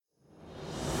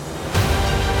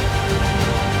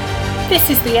This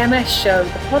is the MS Show,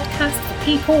 the podcast for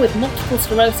people with multiple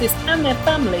sclerosis and their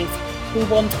families who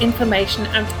want information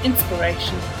and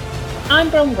inspiration. I'm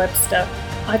Bron Webster.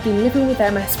 I've been living with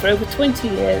MS for over 20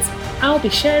 years. I'll be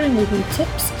sharing with you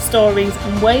tips, stories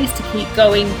and ways to keep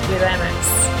going with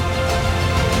MS.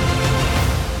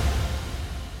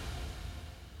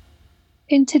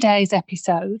 In today's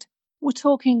episode, we're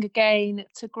talking again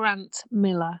to Grant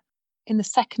Miller in the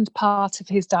second part of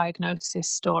his diagnosis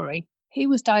story. He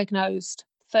was diagnosed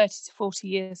 30 to 40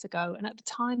 years ago, and at the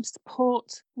time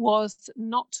support was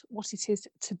not what it is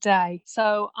today.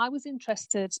 So I was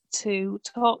interested to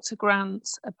talk to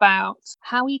Grant about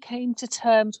how he came to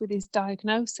terms with his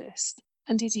diagnosis,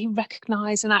 and did he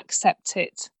recognise and accept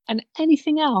it, and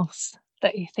anything else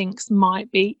that he thinks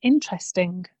might be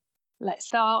interesting. Let's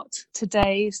start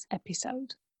today's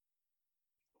episode.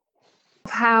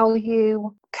 How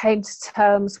you came to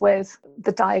terms with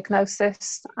the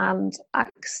diagnosis and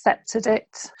accepted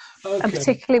it, Okay. and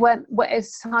particularly when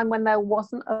it's a time when there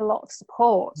wasn't a lot of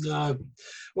support. No,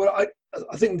 well,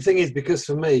 I think the thing is, because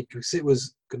for me,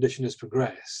 because condition has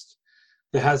progressed,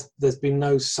 there's been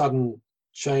no sudden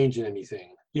change in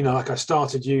anything. You know, like I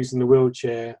started using the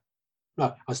wheelchair.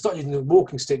 No, I started using the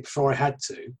walking stick before I had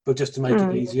to, but just to make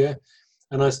it easier.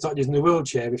 And I started using the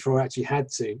wheelchair before I actually had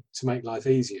to make life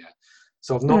easiasier.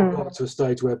 So I've not got to a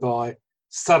stage whereby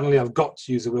suddenly I've got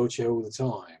to use a wheelchair all the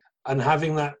time. And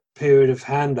having that period of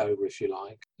handover, if you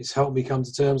like, it's helped me come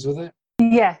to terms with it.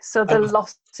 Yeah, so the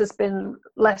loss has been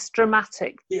less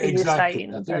dramatic. Yeah, exactly.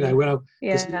 Saying, I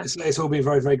think, it's all been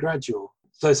very, very gradual.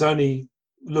 So it's only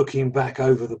looking back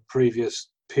over the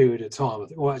previous period of time, I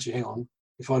think, well, actually, hang on.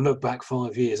 If I look back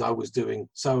 5 years, I was doing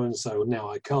so-and-so, now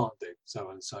I can't do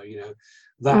so-and-so,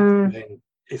 then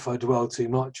if I dwell too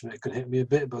much, and it can hit me a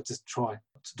bit, but just try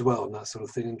to dwell on that sort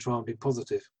of thing and try and be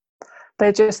positive.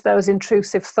 They're just those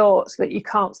intrusive thoughts that you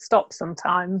can't stop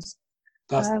sometimes.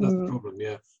 That's the problem,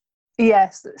 yeah.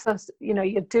 Yes, so,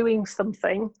 you're doing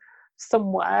something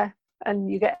somewhere and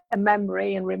you get a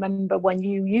memory and remember when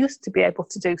you used to be able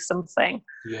to do something.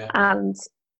 Yeah. And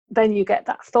then you get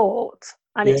that thought.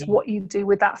 And it's what you do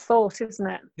with that thought, isn't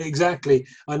it? Exactly.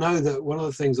 I know that one of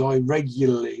the things I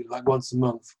regularly, like once a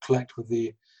month, collect with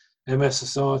the MS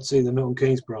Society, the Milton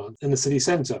Keynes branch, in the city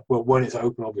centre. Well, when it's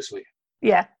open, obviously.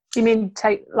 Yeah. You mean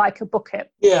take like a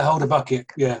bucket? Yeah, hold a bucket,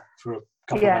 for a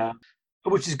couple of hours.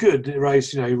 Which is good. You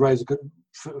raise a good,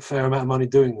 fair amount of money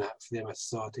doing that for the MS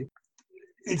Society.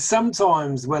 It's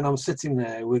sometimes when I'm sitting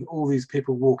there with all these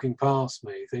people walking past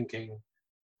me thinking,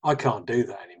 I can't do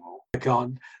that anymore. I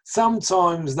can't.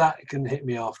 Sometimes that can hit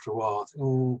me after a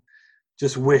while.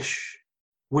 Just wish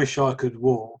I could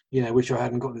walk. Wish I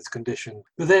hadn't got this condition.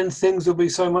 But then things will be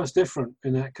so much different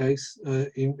in that case,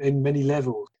 in many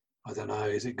levels. I don't know.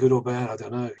 Is it good or bad? I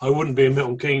don't know. I wouldn't be in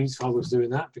Milton Keynes if I was doing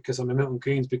that, because I'm in Milton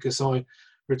Keynes because I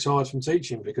retired from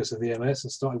teaching because of the MS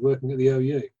and started working at the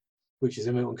OU, which is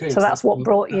in Milton Keynes. So that's what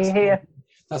brought you here.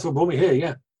 That's what brought me here.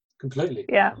 Yeah, completely.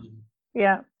 Yeah.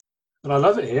 Yeah. And I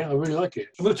love it here. I really like it.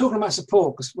 We were talking about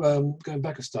support, because going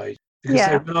back a stage.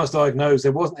 Because when I was diagnosed,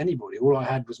 there wasn't anybody. All I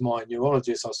had was my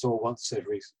neurologist I saw once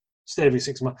every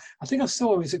 6 months. I think I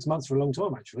saw every 6 months for a long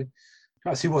time, actually.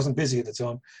 Perhaps he wasn't busy at the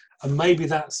time. And maybe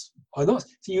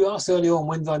you asked early on,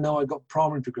 when did I know I got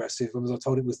primary progressive? When was I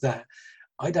told it was that?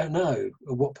 I don't know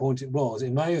at what point it was.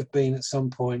 It may have been at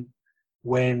some point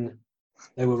when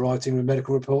they were writing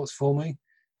medical reports for me,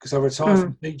 because I retired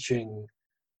from teaching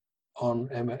on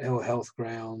ill health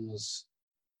grounds.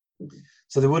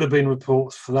 So there would have been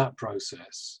reports for that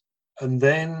process. And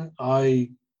then I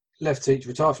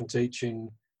retired from teaching,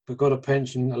 but got a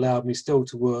pension, allowed me still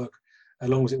to work as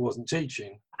long as it wasn't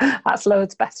teaching. That's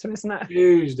loads better, isn't it?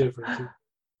 Huge difference.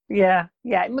 Yeah.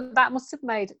 That must have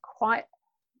made quite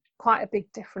a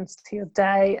big difference to your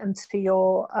day and to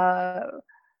your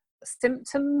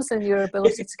symptoms and your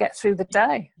ability to get through the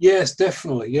day. Yes,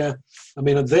 definitely. Yeah. I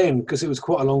mean, then, because it was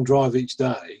quite a long drive each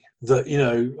day, that,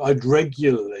 I'd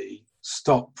regularly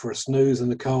stop for a snooze in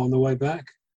the car on the way back,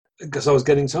 because I was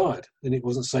getting tired and it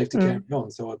wasn't safe to carry on.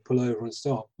 So I'd pull over and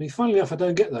stop. I mean, funnily enough, I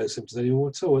don't get those symptoms anymore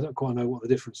at all. I don't quite know what the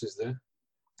difference is there.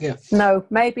 Yeah. No,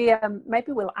 maybe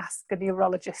we'll ask a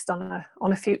neurologist on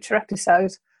a future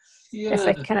episode if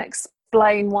they can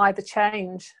explain why the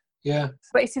change. Yeah.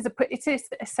 But it is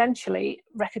essentially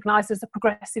recognised as a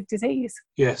progressive disease.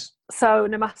 Yes. So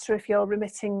no matter if you're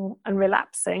remitting and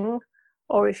relapsing,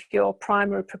 or if you're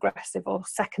primary progressive or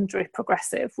secondary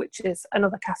progressive, which is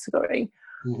another category,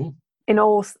 in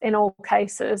all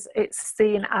cases, it's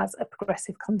seen as a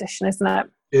progressive condition, isn't it?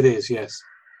 It is, yes.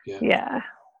 Yeah.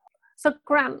 So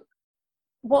Grant,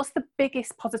 what's the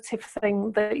biggest positive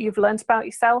thing that you've learned about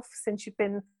yourself since you've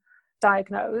been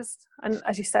diagnosed, and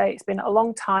as you say, it's been a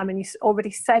long time, and you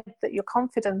already said that your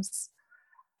confidence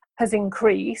has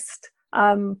increased,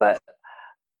 but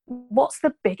what's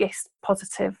the biggest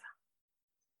positive?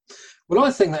 Well,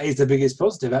 I think that is the biggest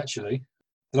positive, actually,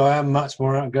 that I am much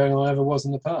more outgoing than I ever was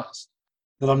in the past,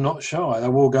 that I'm not shy. I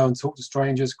will go and talk to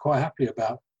strangers quite happily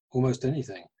about almost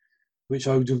anything, which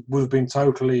would have been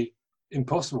totally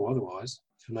impossible otherwise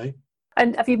for me.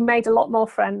 And have you made a lot more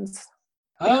friends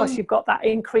because you've got that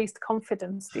increased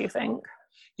confidence, do you think?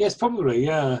 Yes, probably,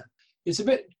 yeah. It's a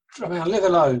bit, I mean, I live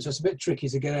alone, so it's a bit tricky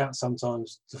to get out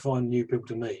sometimes to find new people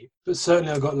to meet. But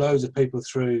certainly I've got loads of people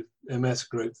through MS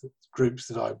groups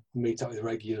that I meet up with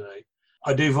regularly.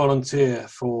 I do volunteer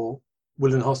for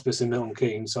Willen Hospice in Milton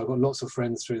Keynes, so I've got lots of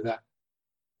friends through that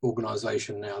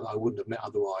organisation now that I wouldn't have met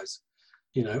otherwise.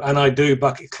 You know, and I do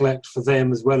bucket collect for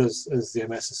them as well as the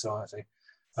MS Society.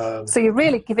 So you're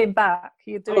really giving back.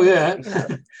 You're doing. Oh yeah. You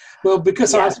know. Well,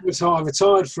 because I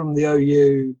retired from the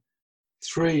OU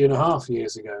 3.5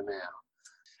 years ago now,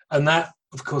 and that,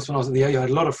 of course, when I was at the OU, I had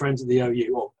a lot of friends at the OU.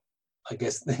 Well, I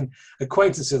guess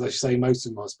acquaintances, I should say, most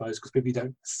of them, I suppose, because people you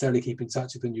don't necessarily keep in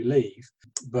touch with when you leave.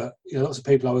 But you know, lots of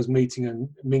people I was meeting and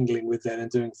mingling with then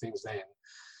and doing things then.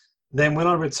 Then when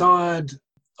I retired,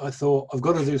 I thought I've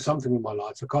got to do something with my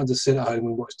life. I can't just sit at home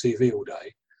and watch TV all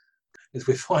day, as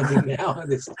we're finding now at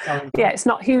this current. Yeah, it's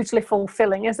not hugely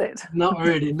fulfilling, is it? Not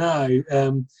really, no.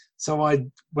 So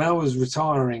when I was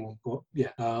retiring,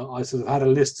 I sort of had a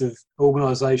list of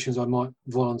organisations I might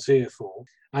volunteer for,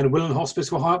 and Willen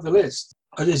Hospice were high up the list.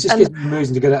 It just gives me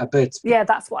reason to get out of bed. Yeah,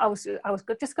 that's what I was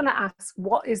just going to ask.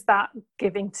 What is that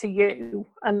giving to you?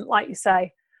 And like you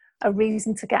say, a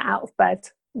reason to get out of bed.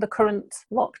 The current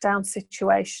lockdown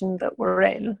situation that we're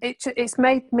in, it's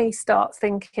made me start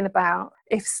thinking about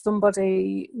if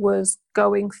somebody was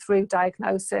going through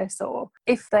diagnosis, or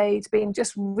if they'd been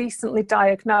just recently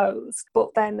diagnosed, but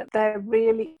then there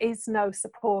really is no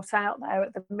support out there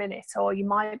at the minute, or you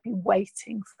might be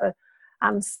waiting for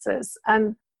answers.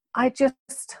 And I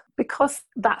just, because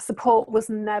that support was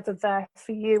never there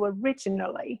for you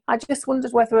originally, I just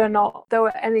wondered whether or not there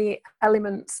were any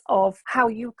elements of how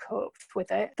you coped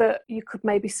with it that you could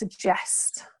maybe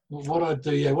suggest. Well, what I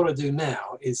do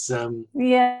now is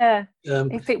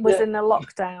if it was in a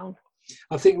lockdown.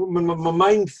 I think my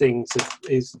main thing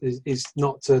is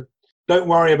not to, don't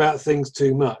worry about things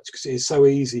too much, because it is so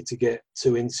easy to get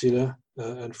too insular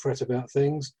and fret about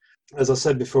things. As I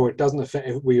said before, it doesn't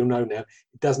affect, we all know now,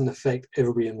 it doesn't affect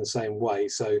everybody in the same way.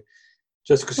 So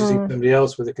just because you see somebody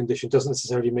else with a condition doesn't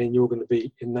necessarily mean you're going to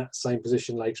be in that same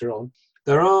position later on.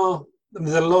 There's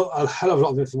a hell of a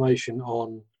lot of information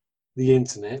on the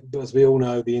internet, but as we all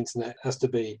know, the internet has to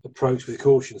be approached with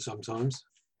caution sometimes.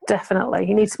 Definitely.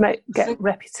 You need to get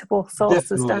reputable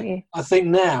sources, don't you? I think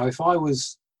now, if I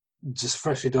was just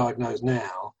freshly diagnosed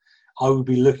now, I would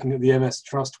be looking at the MS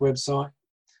Trust website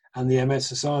and the MS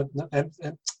Society,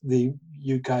 the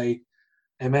UK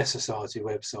MS Society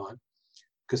website,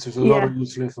 because there's a lot of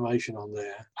useful information on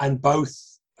there. And both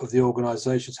of the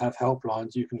organisations have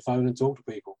helplines you can phone and talk to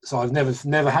people. So I've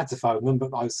never had to phone them,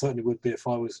 but I certainly would be if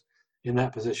I was in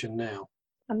that position now.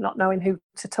 And not knowing who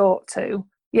to talk to.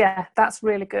 Yeah, that's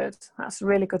really good. That's a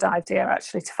really good idea,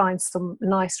 actually, to find some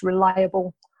nice,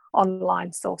 reliable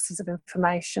online sources of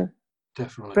information.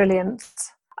 Definitely. Brilliant.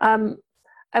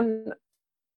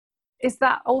 Is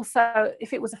that also,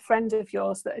 if it was a friend of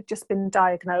yours that had just been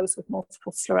diagnosed with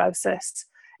multiple sclerosis,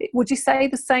 would you say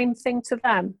the same thing to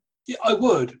them? Yeah, I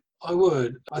would.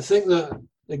 I think that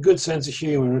a good sense of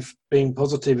humour and being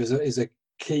positive is a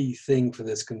key thing for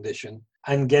this condition,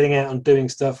 and getting out and doing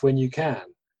stuff when you can.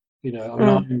 You know,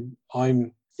 I mean,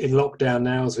 I'm in lockdown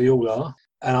now, as we all are,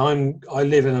 and I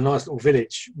live in a nice little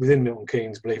village within Milton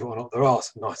Keynes, believe it or not. There are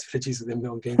some nice villages within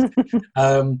Milton Keynes.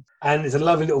 And it's a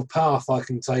lovely little path I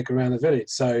can take around the village.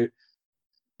 So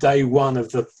day one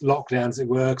of the lockdowns it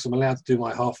works, I'm allowed to do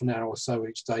my half an hour or so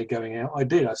each day going out.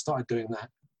 I started doing that.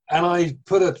 And I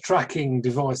put a tracking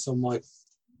device on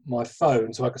my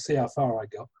phone so I could see how far I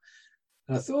got.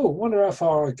 And I thought, wonder how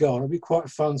far I've gone. It'd be quite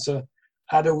fun to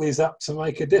add all these up to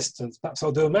make a distance. Perhaps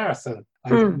I'll do a marathon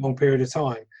over a long period of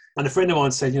time. And a friend of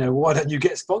mine said, why don't you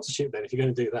get sponsorship then if you're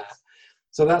going to do that?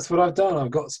 So that's what I've done. I've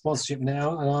got sponsorship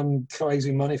now, and I'm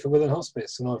raising money for Willen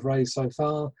Hospice, and I've raised so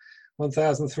far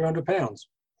 £1,300.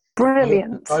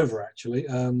 Brilliant. Over actually.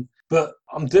 But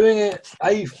I'm doing it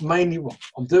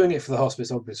I'm doing it for the hospice,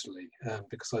 obviously,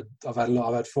 because I've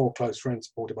had 4 close friends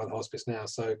supported by the hospice now,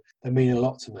 so they mean a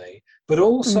lot to me. But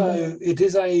also,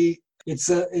 it's a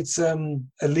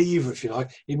lever, if you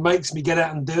like. It makes me get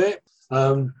out and do it,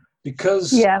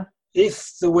 because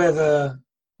if the weather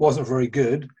wasn't very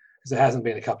good, because it hasn't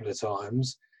been a couple of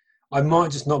times, I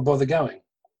might just not bother going.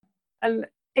 And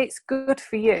it's good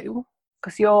for you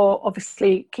because you're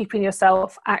obviously keeping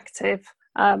yourself active,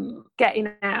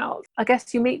 getting out. I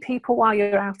guess you meet people while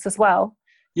you're out as well.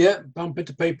 Yeah, bump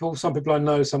into people. Some people I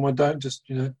know, some I don't. Just,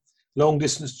 long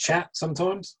distance chat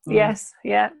sometimes. Yes,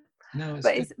 yeah. No,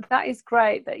 but that is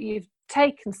great that you've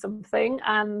taken something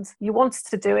and you wanted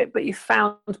to do it, but you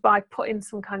found by putting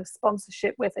some kind of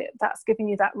sponsorship with it, that's giving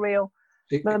you that real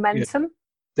momentum. Yeah,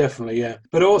 definitely, yeah.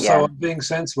 But also, I'm being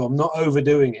sensible. I'm not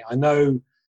overdoing it. I know,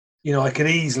 I could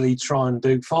easily try and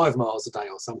do 5 miles a day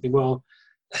or something. Well,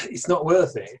 it's not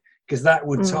worth it because that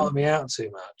would tire me out too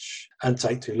much and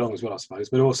take too long as well, I suppose.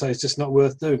 But also, it's just not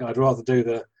worth doing. I'd rather do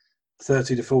the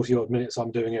 30 to 40 odd minutes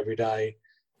I'm doing every day,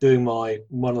 doing my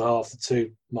 1.5 to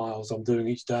 2 miles I'm doing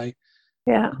each day.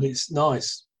 Yeah. And it's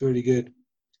nice, really good.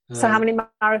 So how many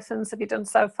marathons have you done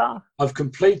so far? I've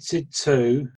completed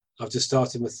 2. I've just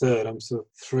started my 3rd. I'm sort of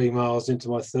 3 miles into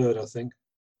my 3rd, I think.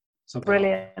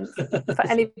 Brilliant. For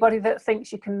anybody that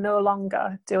thinks you can no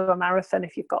longer do a marathon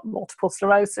if you've got multiple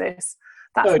sclerosis,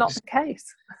 that's not the case.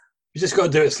 You just got to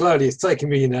do it slowly. It's taking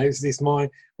me,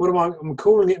 I'm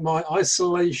calling it my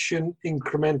isolation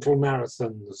incremental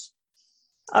marathons.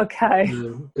 Okay.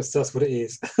 Because that's what it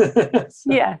is.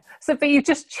 Yeah. So, but you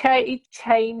just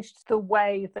changed the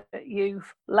way that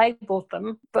you've labelled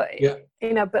them. But,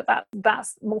 but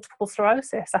that's multiple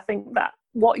sclerosis. I think that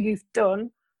what you've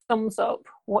done sums up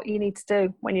what you need to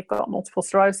do when you've got multiple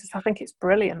sclerosis. I think it's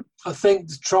brilliant. I think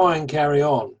to try and carry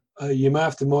on, you may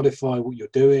have to modify what you're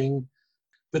doing,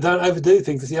 but don't overdo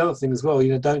things. That's the other thing as well.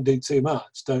 Don't do too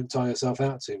much. Don't tire yourself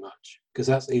out too much because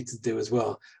that's easy to do as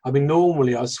well. I mean,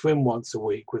 normally I swim once a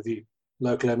week with the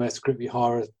local MS group. You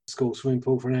hire a school swimming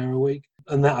pool for an hour a week,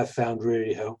 and that I've found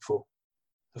really helpful.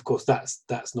 Of course, that's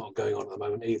not going on at the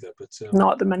moment either. But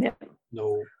not at the minute.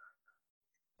 No.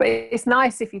 But it's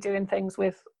nice if you're doing things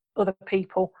with other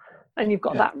people and you've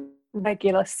got that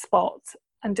regular spot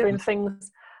and doing things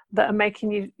that are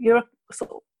making you're sort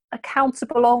of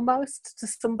accountable almost to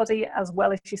somebody as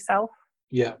well as yourself.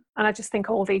 Yeah. And I just think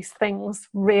all these things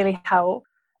really help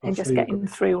in just getting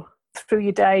through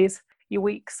your days, your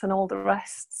weeks and all the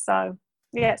rest. So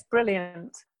yeah, it's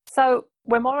brilliant. So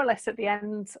we're more or less at the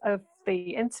end of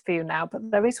the interview now,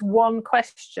 but there is one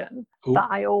question that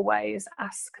I always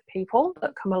ask people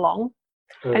that come along.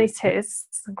 And it is,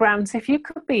 Grant, if you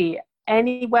could be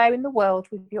anywhere in the world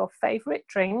with your favourite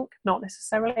drink, not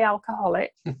necessarily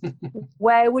alcoholic,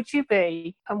 where would you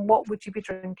be and what would you be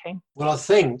drinking? Well, I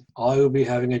think I will be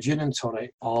having a gin and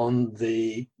tonic on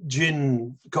the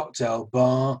gin cocktail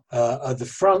bar at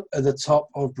the top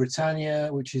of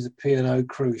Britannia, which is a P&O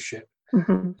cruise ship.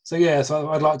 Mm-hmm. So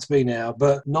I'd like to be now,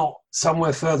 but not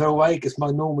somewhere further away because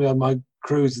normally on my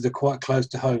cruises are quite close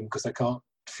to home because they can't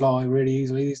fly really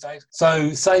easily these days.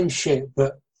 So same ship,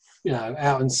 but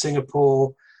out in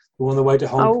Singapore or on the way to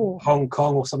Hong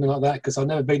Kong or something like that, because I've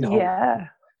never been to Hong Kong.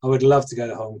 I would love to go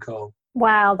to Hong Kong.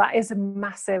 Wow, that is a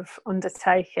massive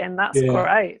undertaking. That's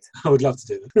great. I would love to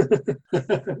do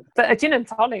that. But a gin and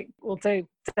tonic will do,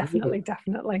 definitely.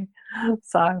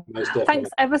 So thanks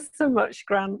ever so much,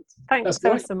 Grant. Thanks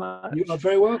ever so much. You are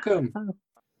very welcome.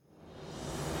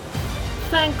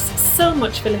 Thanks so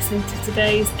much for listening to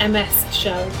today's MS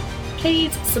show.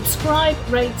 Please subscribe,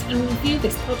 rate and review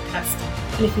this podcast.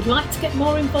 And if you'd like to get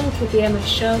more involved with the MS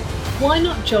show, why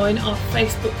not join our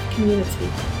Facebook community?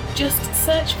 Just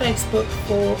search Facebook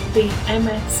for the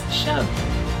MS show.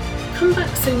 Come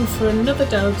back soon for another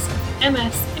dose of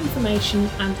MS information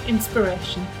and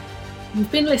inspiration.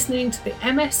 You've been listening to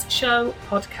the MS Show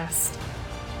podcast.